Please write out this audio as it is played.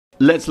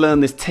let's learn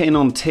this tin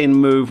on tin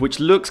move, which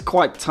looks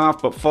quite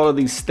tough, but follow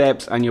these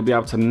steps and you'll be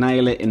able to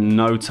nail it in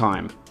no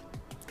time.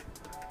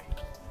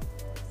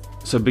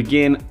 So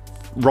begin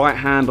right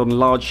hand on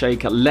large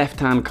shaker,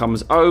 left hand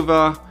comes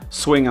over,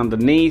 swing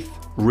underneath,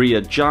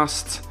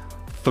 readjust,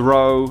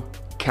 throw,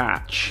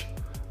 catch,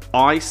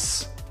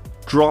 ice,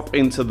 drop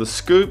into the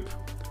scoop,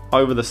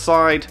 over the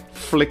side,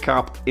 flick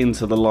up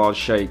into the large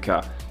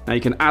shaker. Now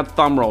you can add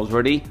thumb rolls.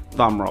 Ready?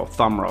 Thumb roll,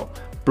 thumb roll.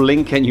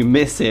 Blink and you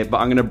miss it, but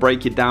I'm gonna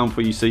break it down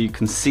for you so you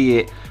can see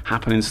it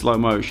happen in slow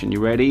motion. You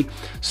ready?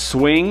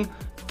 Swing,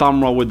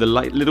 thumb roll with the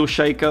little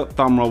shaker,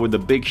 thumb roll with the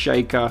big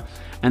shaker,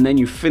 and then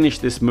you finish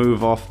this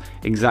move off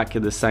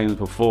exactly the same as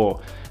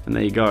before. And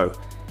there you go,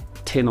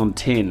 tin on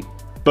tin.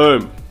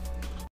 Boom.